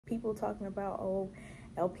people talking about, oh,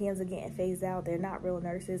 LPNs are getting phased out, they're not real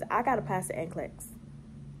nurses. I got to pass the NCLEX.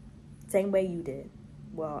 Same way you did.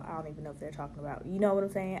 Well, I don't even know if they're talking about, you know what I'm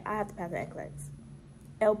saying? I have to pass the NCLEX.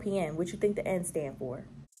 LPN, what you think the N stand for?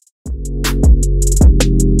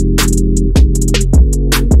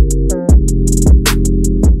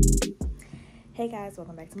 Hey guys,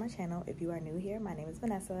 welcome back to my channel. If you are new here, my name is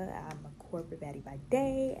Vanessuh. I'm a corporate baddie by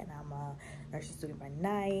day, and I'm a nursing student by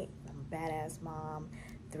night. I'm a badass mom,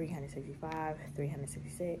 365,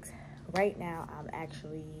 366. Right now, I'm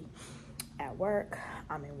actually at work.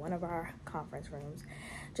 I'm in one of our conference rooms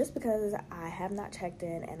just because I have not checked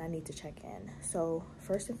in and I need to check in. So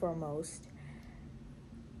first and foremost,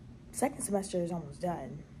 second semester is almost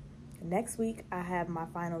done. Next week, I have my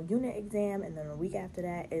final unit exam, and then the week after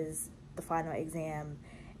that is the final exam,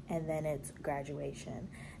 and then it's graduation.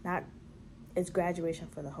 It's graduation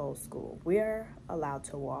for the whole school. We're allowed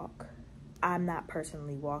to walk. I'm not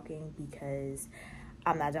personally walking because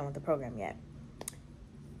I'm not done with the program yet.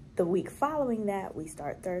 The week following that, we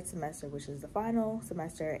start third semester, which is the final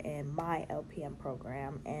semester in my LPN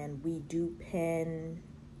program, and we do pin,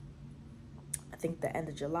 I think, the end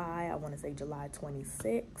of July. I want to say July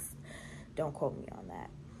 26th. Don't quote me on that.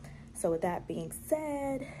 So with that being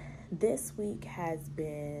said, this week has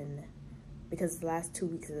been, because the last 2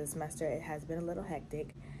 weeks of the semester, it has been a little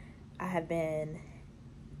hectic. I have been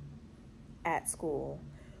at school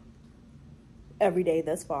every day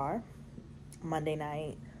thus far. Monday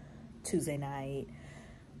night, Tuesday night,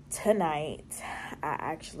 tonight, I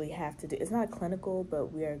actually have to do, it's not clinical,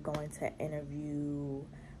 but we are going to interview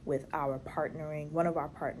with one of our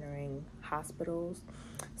partnering hospitals.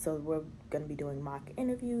 So we're going to be doing mock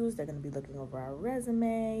interviews. They're going to be looking over our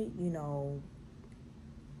resume, you know,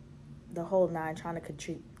 the whole nine, trying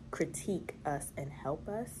to critique us and help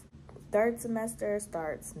us. Third semester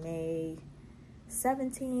starts May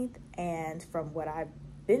 17th, and from what I've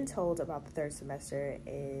been told about the third semester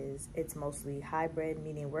is it's mostly hybrid,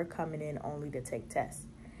 meaning we're coming in only to take tests.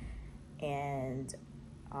 And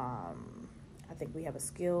I think we have a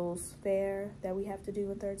skills fair that we have to do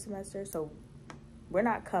in third semester, so we're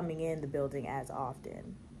not coming in the building as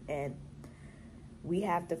often, and we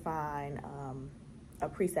have to find a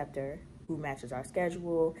preceptor who matches our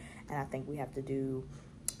schedule, and I think we have to do,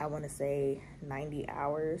 I want to say 90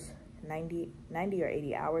 or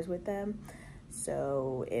 80 hours with them.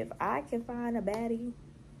 So if I can find a baddie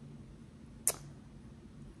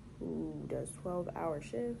who does 12-hour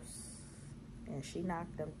shifts and she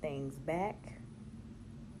knocked them things back,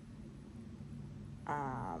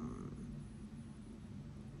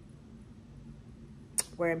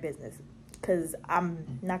 we're in business. Because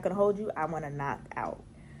I'm not going to hold you. I want to knock out.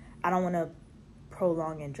 I don't want to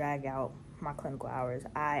prolong and drag out my clinical hours.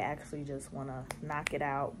 I actually just want to knock it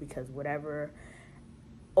out, because whatever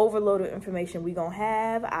overloaded information we going to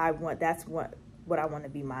have, that's what I want to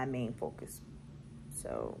be my main focus.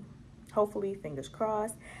 So hopefully, fingers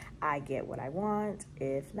crossed, I get what I want.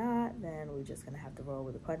 If not, then we're just going to have to roll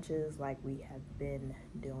with the punches like we have been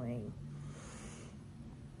doing.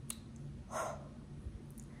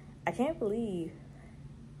 I can't believe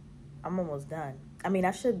I'm almost done. I mean,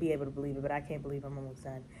 I should be able to believe it, but I can't believe I'm almost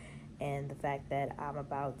done. And the fact that I'm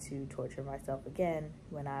about to torture myself again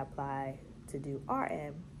when I apply to do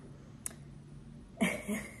RM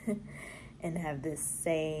and have this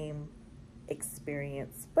same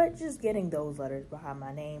experience, but just getting those letters behind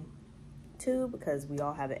my name too, because we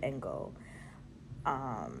all have an end goal.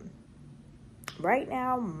 Right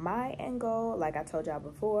now, my end goal, like I told y'all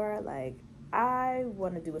before, like, I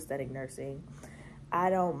want to do aesthetic nursing. I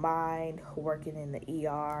don't mind working in the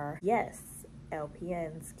ER. Yes,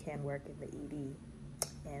 LPNs can work in the ED,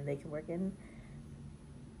 and they can work in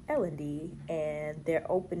L&D, and they're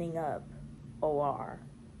opening up OR.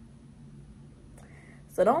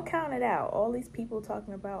 So don't count it out. All these people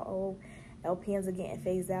talking about, oh, LPNs are getting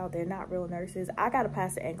phased out, they're not real nurses. I got to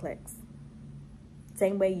pass the NCLEX.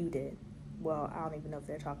 Same way you did. Well, I don't even know if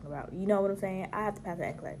they're talking about, you know what I'm saying? I have to pass the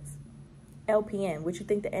NCLEX. LPN, what you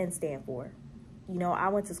think the N stand for? You know, I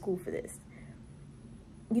went to school for this.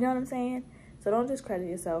 You know what I'm saying? So don't discredit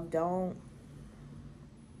yourself. Don't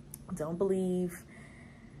believe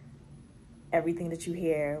everything that you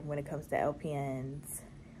hear when it comes to LPNs.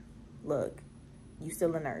 Look, you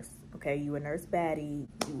still a nurse, okay? You a nurse baddie.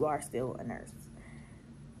 You are still a nurse.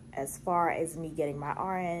 As far as me getting my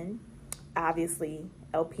RN, obviously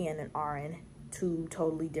LPN and RN, two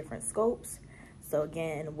totally different scopes. So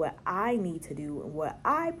again, what I need to do and what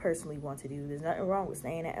I personally want to do, there's nothing wrong with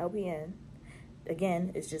staying at LPN.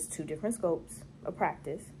 Again, it's just two different scopes of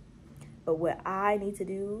practice. But what I need to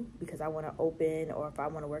do, because I want to open, or if I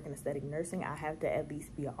want to work in aesthetic nursing, I have to at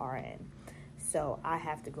least be an RN. So I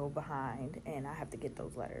have to go behind and I have to get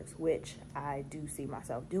those letters, which I do see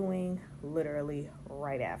myself doing literally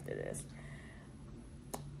right after this.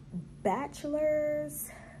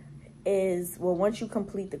 Bachelor's is, well, once you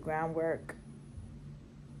complete the groundwork,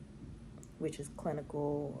 which is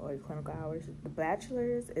clinical or clinical hours, the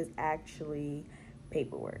bachelor's is actually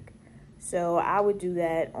paperwork. So I would do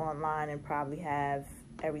that online and probably have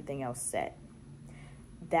everything else set.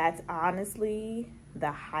 That's honestly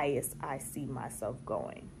the highest I see myself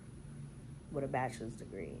going with a bachelor's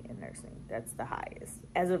degree in nursing. That's the highest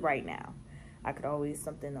as of right now.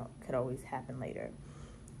 Something could always happen later.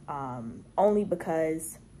 Only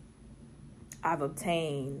because I've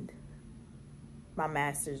obtained my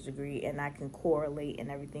master's degree and I can correlate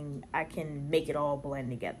and everything. I can make it all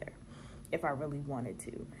blend together if I really wanted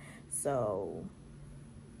to. So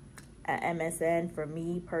at MSN, for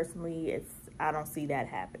me personally, I don't see that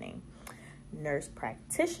happening. Nurse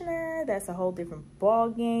practitioner, that's a whole different ball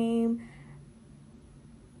game.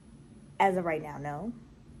 As of right now, no.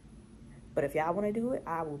 But if y'all want to do it,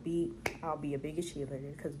 I'll be a biggest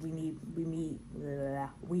cheerleader, because we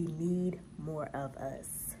need more of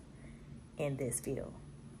us in this field.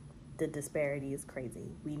 The disparity is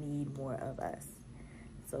crazy. We need more of us.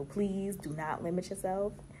 So please do not limit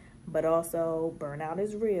yourself, but also burnout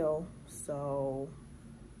is real. So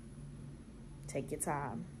take your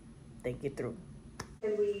time, think it through.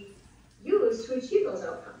 And we use to achieve those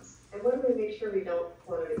outcomes. And what do we make sure we don't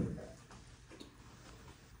want to do with it?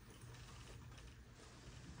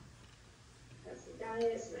 Have some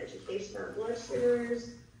diet, some education on blood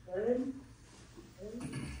sugars. Good.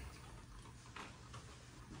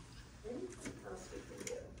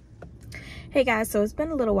 Hey guys, so it's been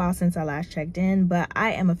a little while since I last checked in, but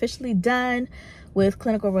I am officially done with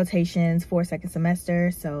clinical rotations for second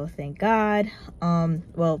semester, so thank God.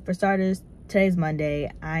 Well, for starters, today's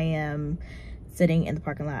Monday. I am sitting in the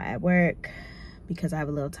parking lot at work because I have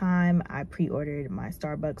a little time. I pre-ordered my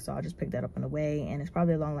Starbucks, so I'll just pick that up on the way, and it's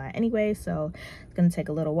probably a long line anyway, so it's gonna take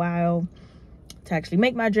a little while to actually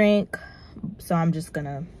make my drink. So I'm just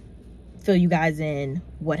gonna fill you guys in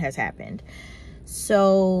what has happened.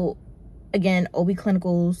 So again, OB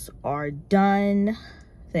clinicals are done,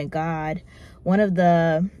 thank God. One of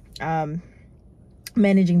the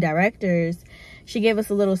managing directors, she gave us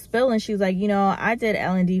a little spill, and she was like, you know, I did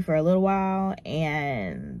L&D for a little while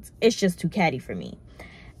and it's just too catty for me.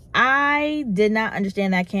 I did not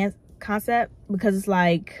understand that concept, because it's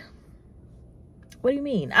like, what do you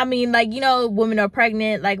mean? I mean, like, you know, women are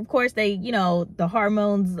pregnant, like, of course they, you know, the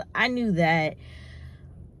hormones, I knew that.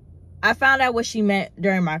 I found out what she meant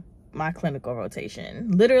during my clinical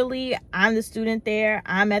rotation. Literally, I'm the student there.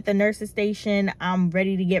 I'm at the nurse's station. I'm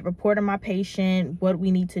ready to get report on my patient, what we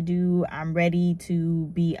need to do. I'm ready to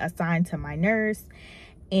be assigned to my nurse.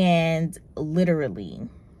 And literally,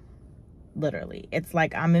 it's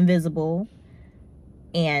like I'm invisible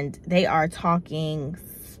and they are talking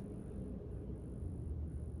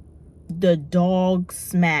the dog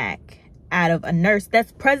smack out of a nurse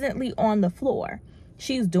that's presently on the floor.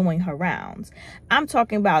 She's doing her rounds. I'm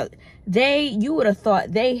talking about, you would have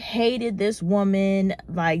thought they hated this woman.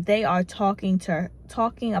 Like, they are talking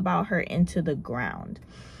about her into the ground.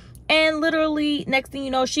 And literally, next thing you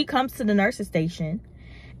know, she comes to the nurse's station,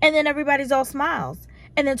 and then everybody's all smiles,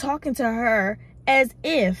 and then talking to her as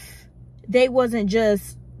if they wasn't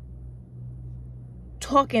just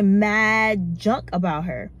talking mad junk about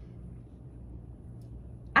her.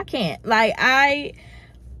 I can't. Like,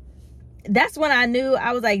 that's when I knew.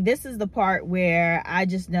 I was like, this is the part where I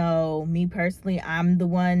just know, me personally, I'm the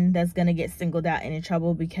one that's gonna get singled out and in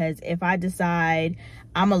trouble, because if I decide,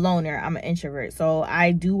 I'm a loner, I'm an introvert, so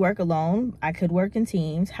I do work alone. I could work in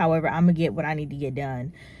teams, however, I'm gonna get what I need to get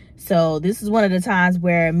done. So this is one of the times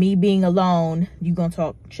where me being alone, you gonna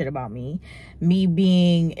talk shit about me. Me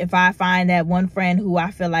being, if I find that one friend who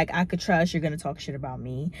I feel like I could trust, you're gonna talk shit about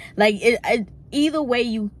me. Like, either way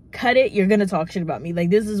you cut it, you're gonna talk shit about me.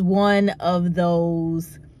 Like, this is one of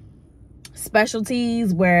those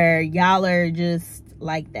specialties where y'all are just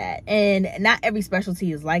like that. And not every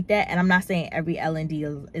specialty is like that, and I'm not saying every L&D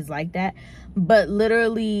is like that, but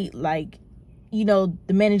literally, like, you know,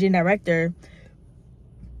 the managing director,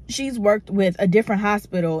 she's worked with a different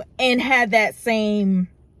hospital and had that same,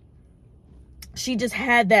 she just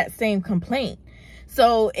had that same complaint.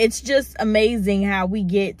 So it's just amazing how we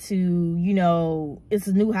get to, you know, it's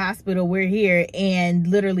a new hospital, we're here, and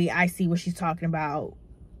literally I see what she's talking about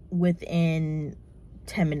within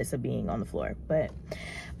 10 minutes of being on the floor. But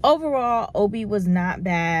overall, OB was not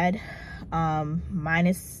bad.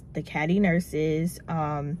 minus the catty nurses.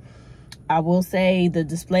 I will say the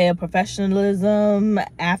display of professionalism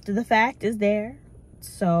after the fact is there.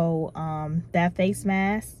 So that face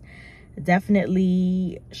mask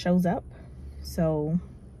definitely shows up. So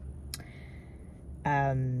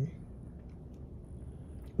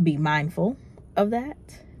be mindful of that.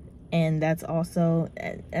 And that's also,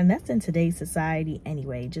 and that's in today's society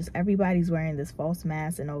anyway. Just everybody's wearing this false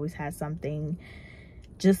mask and always has something,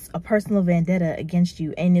 just a personal vendetta against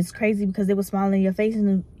you. And it's crazy because they will smile in your face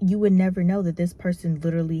and you would never know that this person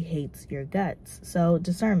literally hates your guts. So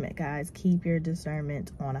discernment, guys. Keep your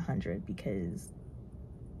discernment on 100, because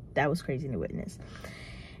that was crazy to witness.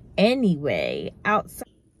 Anyway, outside.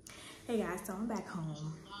 Hey guys, so I'm back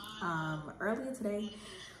home. Earlier today,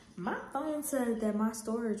 my phone said that my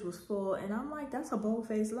storage was full, and I'm like, that's a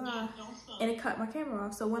bold-faced lie, and it cut my camera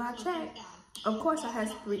off. So when I checked, of course I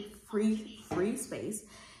had free space,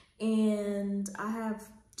 and I have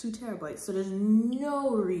 2 terabytes, so there's no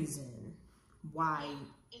reason why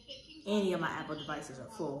any of my Apple devices are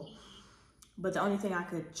full. But the only thing I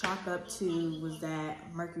could chalk up to was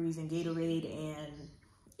that Mercury's in Gatorade, and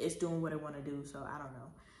it's doing what it want to do, so I don't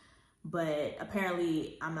know. But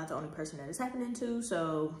apparently I'm not the only person that it's happening to,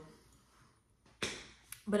 so.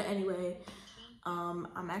 But anyway,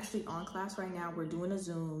 I'm actually on class right now. We're doing a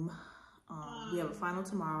Zoom. We have a final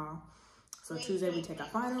tomorrow. So Tuesday we take our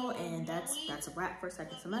final, and that's a wrap for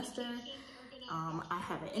 2nd semester. I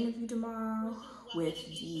have an interview tomorrow with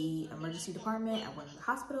the emergency department at one of the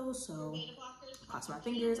hospitals, so cross my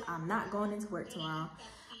fingers. I'm not going into work tomorrow.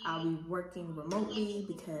 I'll be working remotely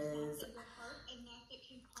because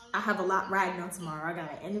I have a lot riding on tomorrow. I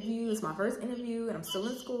got an interview. It's my first interview, and I'm still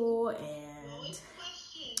in school, and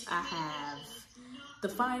I have the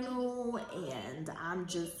final, and I'm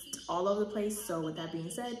just all over the place. So with that being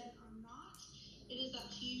said,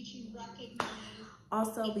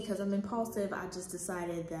 also because I'm impulsive, I just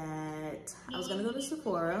decided that I was gonna go to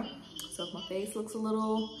Sephora. So if my face looks a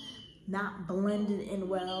little not blended in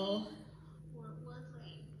well,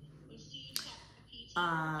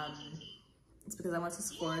 it's because I went to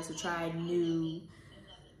Sephora to try new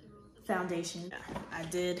foundation. I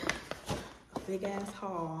did a big ass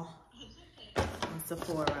haul in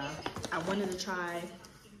Sephora. I wanted to try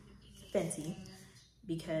Fenty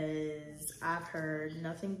because I've heard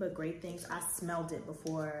nothing but great things. I smelled it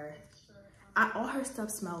before. All her stuff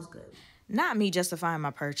smells good. Not me justifying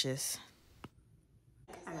my purchase.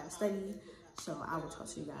 I gotta study, so I will talk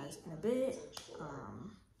to you guys in a bit.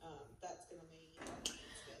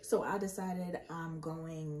 So I decided I'm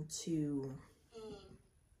going to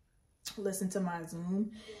listen to my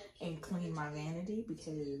Zoom and clean my vanity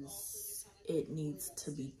because it needs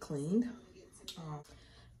to be cleaned.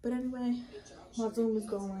 But anyway, my Zoom is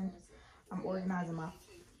going. I'm organizing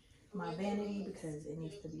my vanity because it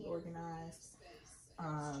needs to be organized.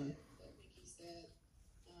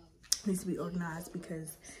 It needs to be organized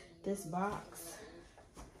because this box,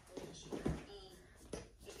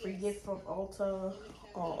 free gift from Ulta,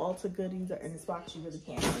 all Ulta goodies are in this box. You really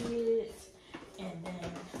can't see it. And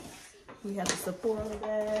then we have the Sephora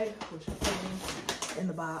bag, which is sitting in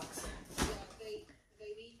the box.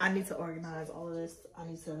 I need to organize all of this.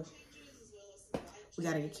 We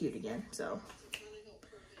gotta get cute again, so.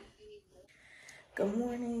 Good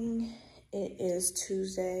morning. It is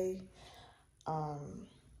Tuesday.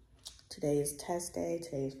 Today is test day.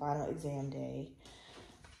 Today is final exam day.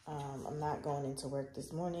 I'm not going into work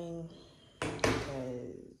this morning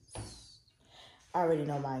because I already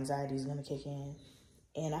know my anxiety is gonna kick in.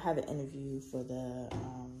 And I have an interview for the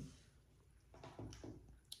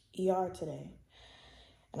ER today.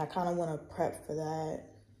 And I kind of want to prep for that,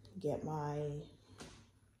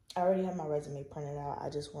 I already have my resume printed out. I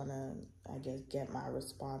just want to, I guess, get my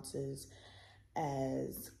responses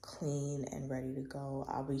as clean and ready to go.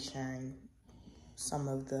 I'll be sharing some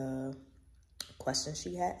of the questions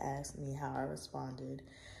she had asked me, how I responded.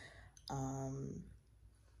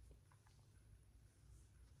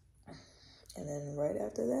 And then right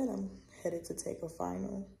after that, I'm headed to take a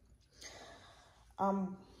final.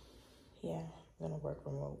 Yeah, I'm gonna work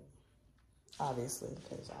remote, obviously,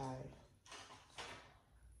 because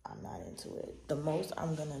I'm not into it. The most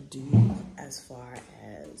I'm gonna do as far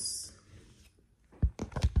as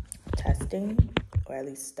testing, or at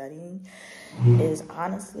least studying, is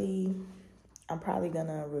honestly, I'm probably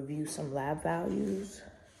gonna review some lab values,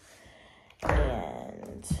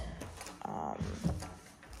 and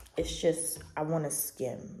it's just, I wanna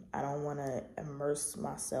skim. I don't wanna immerse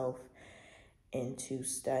myself into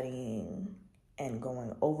studying and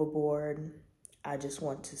going overboard. I just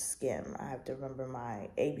want to skim. I have to remember my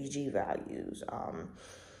ABG values,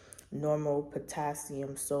 normal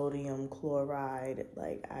potassium, sodium, chloride.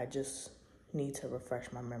 Like, I just need to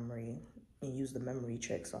refresh my memory and use the memory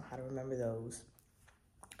tricks on how to remember those.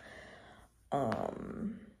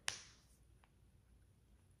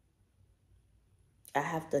 I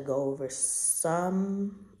have to go over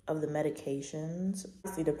some of the medications.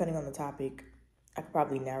 Honestly, depending on the topic, I could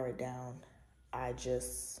probably narrow it down. I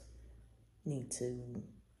just need to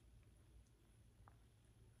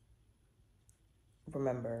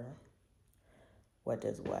remember what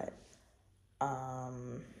does what. What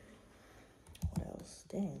else?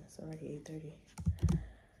 Dang, it's already 8:30.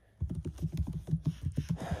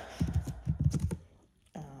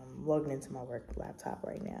 Logging into my work laptop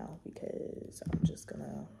right now because I'm just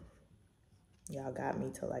gonna, y'all got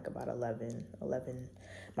me till like about 11.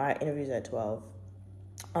 My interview's at 12.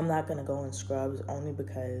 I'm not gonna go in scrubs only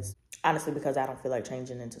because, honestly, because I don't feel like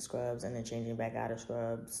changing into scrubs and then changing back out of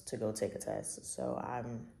scrubs to go take a test. So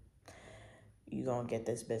you gonna get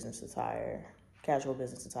this business attire, casual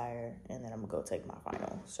business attire, and then I'm gonna go take my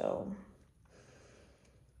final. So,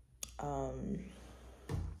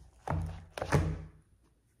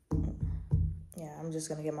 yeah, I'm just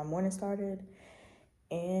gonna get my morning started,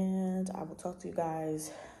 and I will talk to you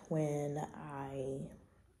guys when I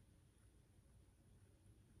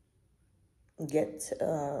get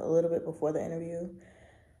a little bit before the interview.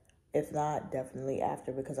 If not, definitely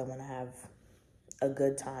after, because I want to have a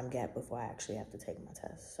good time gap before I actually have to take my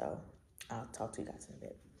test. So I'll talk to you guys in a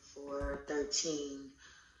bit. 4:13.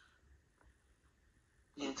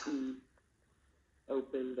 And he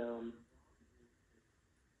opened.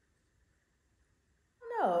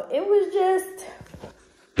 No, it was just.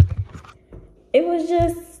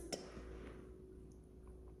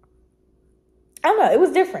 I don't know. It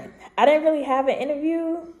was different. I didn't really have an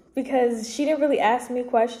interview because she didn't really ask me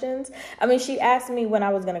questions. I mean, she asked me when I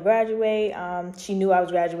was going to graduate. She knew I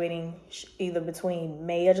was graduating either between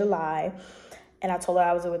May or July. And I told her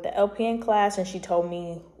I was with the LPN class, and she told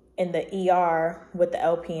me in the ER what the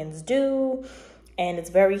LPNs do. And it's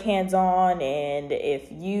very hands-on. And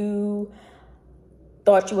if you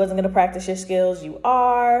thought you wasn't going to practice your skills, you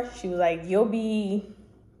are. She was like, you'll be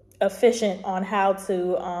efficient on how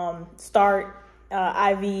to start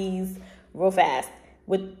IVs real fast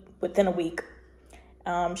within a week.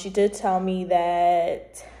 She did tell me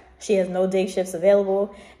that she has no day shifts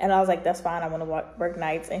available, and I was like, that's fine, I want to work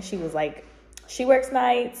nights. And she was like, she works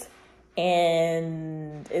nights,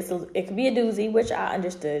 and it could be a doozy, which I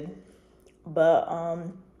understood. But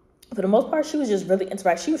for the most part, she was just really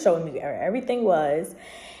interactive. She was showing me where everything was,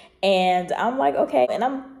 and I'm like, okay. And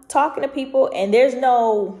I'm talking to people, and there's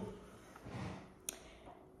no,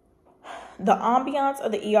 the ambiance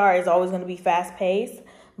of the ER is always going to be fast paced,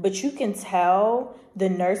 but you can tell the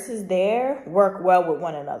nurses there work well with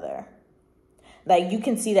one another. Like, you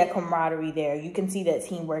can see that camaraderie there. You can see that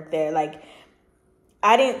teamwork there. Like,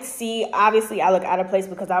 I didn't see, obviously I look out of place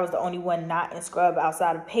because I was the only one not in scrub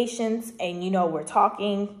outside of patients. And, we're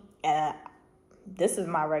talking, and this is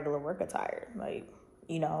my regular work attire, like,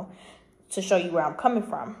 to show you where I'm coming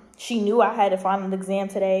from. She knew I had a final exam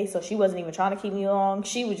today, so she wasn't even trying to keep me long.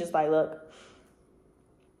 She was just like, look,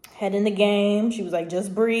 head in the game. She was like,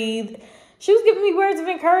 just breathe. She was giving me words of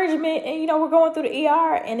encouragement, and, we're going through the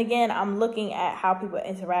ER. And again, I'm looking at how people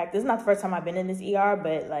interact. This is not the first time I've been in this ER,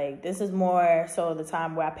 but like, this is more so the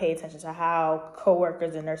time where I pay attention to how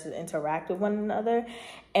coworkers and nurses interact with one another.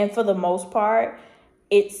 And for the most part,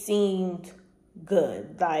 it seemed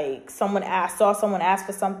good. Like, saw someone ask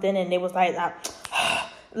for something, and it was like,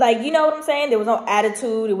 like, you know what I'm saying? There was no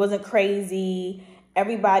attitude. It wasn't crazy.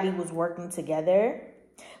 Everybody was working together,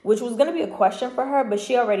 which was going to be a question for her, but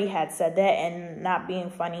she already had said that. And not being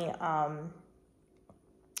funny,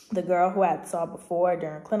 the girl who I saw before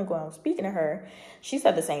during clinical and I was speaking to her, she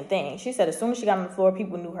said the same thing. She said as soon as she got on the floor,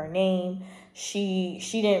 people knew her name. She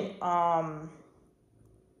didn't,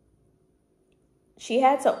 she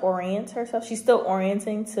had to orient herself. She's still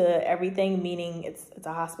orienting to everything, meaning it's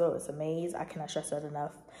a hospital, it's a maze. I cannot stress that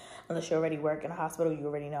enough. Unless you already work in a hospital, you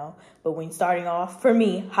already know. But when starting off, for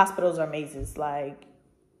me, hospitals are mazes. Like,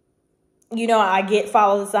 I get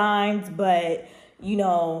follow the signs, but,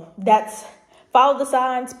 that's follow the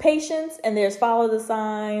signs patients, and there's follow the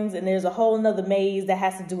signs, and there's a whole nother maze that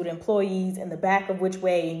has to do with employees in the back of which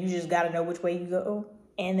way, and you just got to know which way you go.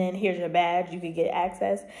 And then here's your badge, you could get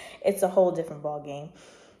access. It's a whole different ball game.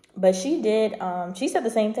 But she did, she said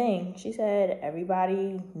the same thing. She said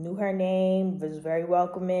everybody knew her name, was very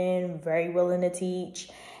welcoming, very willing to teach.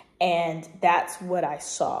 And that's what I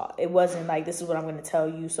saw. It wasn't like, this is what I'm going to tell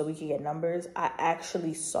you so we can get numbers. I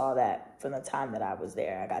actually saw that from the time that I was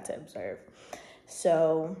there. I got to observe.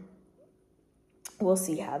 So we'll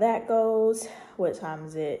see how that goes. What time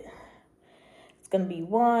is it? It's gonna be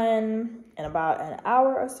 1. In about an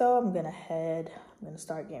hour or so, I'm gonna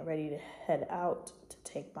start getting ready to head out to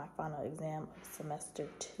take my final exam of semester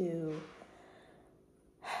 2.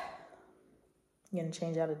 I'm gonna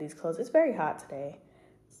change out of these clothes. It's very hot today.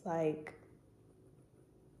 It's like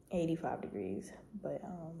 85 degrees, but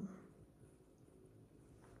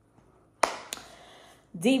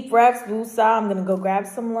deep breaths, woosah. I'm gonna go grab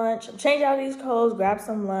some lunch. Change out of these clothes, grab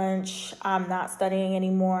some lunch. I'm not studying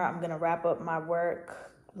anymore. I'm gonna wrap up my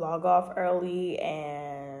work, log off early,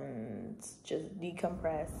 and just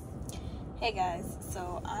decompress. Hey guys,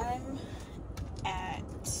 so I'm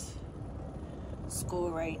at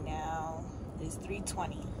school right now. It's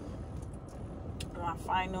 3:20. My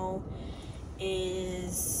final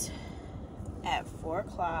is at 4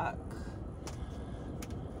 o'clock.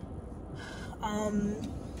 What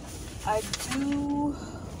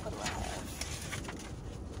do I have?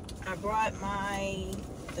 I brought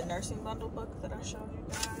the nursing bundle book that I showed you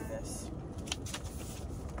guys.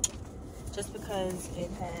 Just because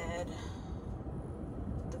it had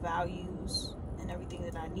the values and everything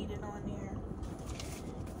that I needed on there.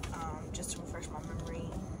 Just to refresh my memory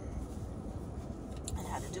and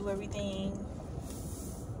how to do everything.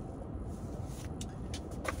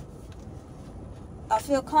 I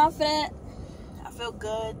feel confident. I feel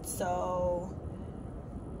good. So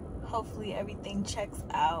hopefully everything checks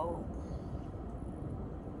out.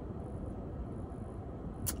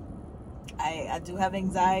 I do have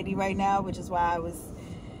anxiety right now, which is why I was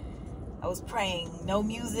praying. No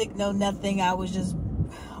music, no nothing. I was just,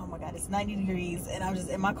 oh my God, it's 90 degrees and I'm just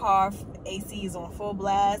in my car. AC is on full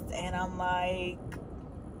blast and I'm like,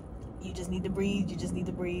 you just need to breathe. You just need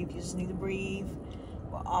to breathe. You just need to breathe.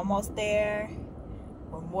 We're almost there.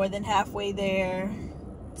 We're more than halfway there.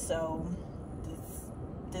 So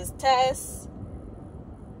this test,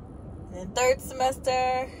 and then 3rd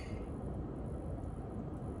semester,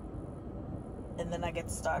 and then I get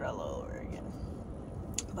to start all over again.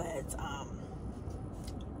 But I'm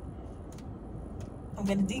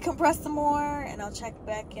gonna decompress some more, and I'll check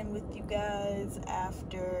back in with you guys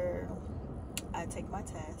after I take my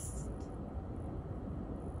test.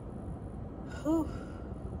 Whew,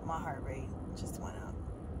 my heart rate just went up.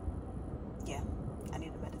 Yeah, I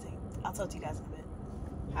need to meditate. I'll talk to you guys in a bit.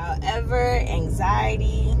 However,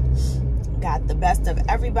 anxiety got the best of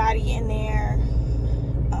everybody in there.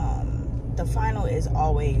 The final is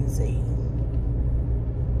always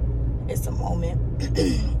it's a moment.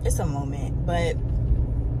 It's a moment, but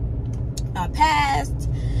I passed.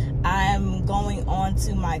 I'm going on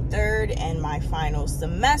to my 3rd and my final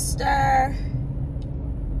semester.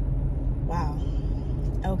 Wow.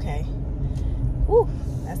 Okay. Whew,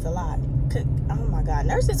 that's a lot. Oh my God,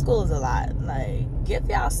 nursing school is a lot. Like, give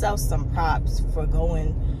yourself some props for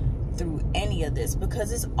going through any of this,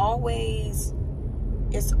 because it's always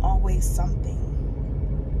something.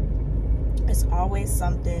 It's always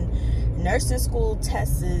something. Nursing school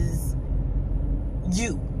tests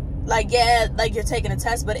you. Like, yeah, like you're taking a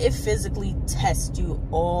test, but it physically tests you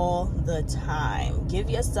all the time. Give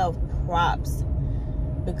yourself props,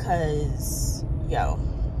 because, yo,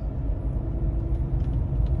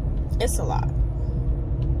 it's a lot.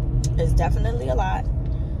 It's definitely a lot.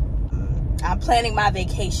 I'm planning my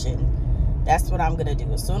vacation. That's what I'm gonna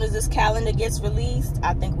do. As soon as this calendar gets released,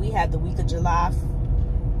 I think we have the week of July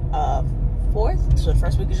 4th, so the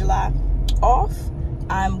first week of July off.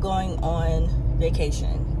 I'm going on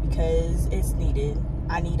vacation because it's needed.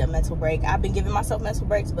 I need a mental break. I've been giving myself mental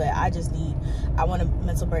breaks, but I want a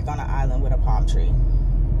mental break on an island with a palm tree.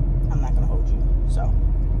 I'm not gonna hold you. So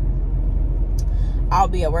I'll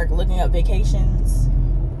be at work looking up vacations.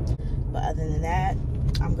 But other than that,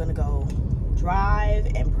 I'm gonna go drive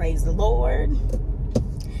and praise the Lord.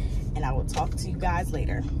 And I will talk to you guys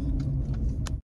later.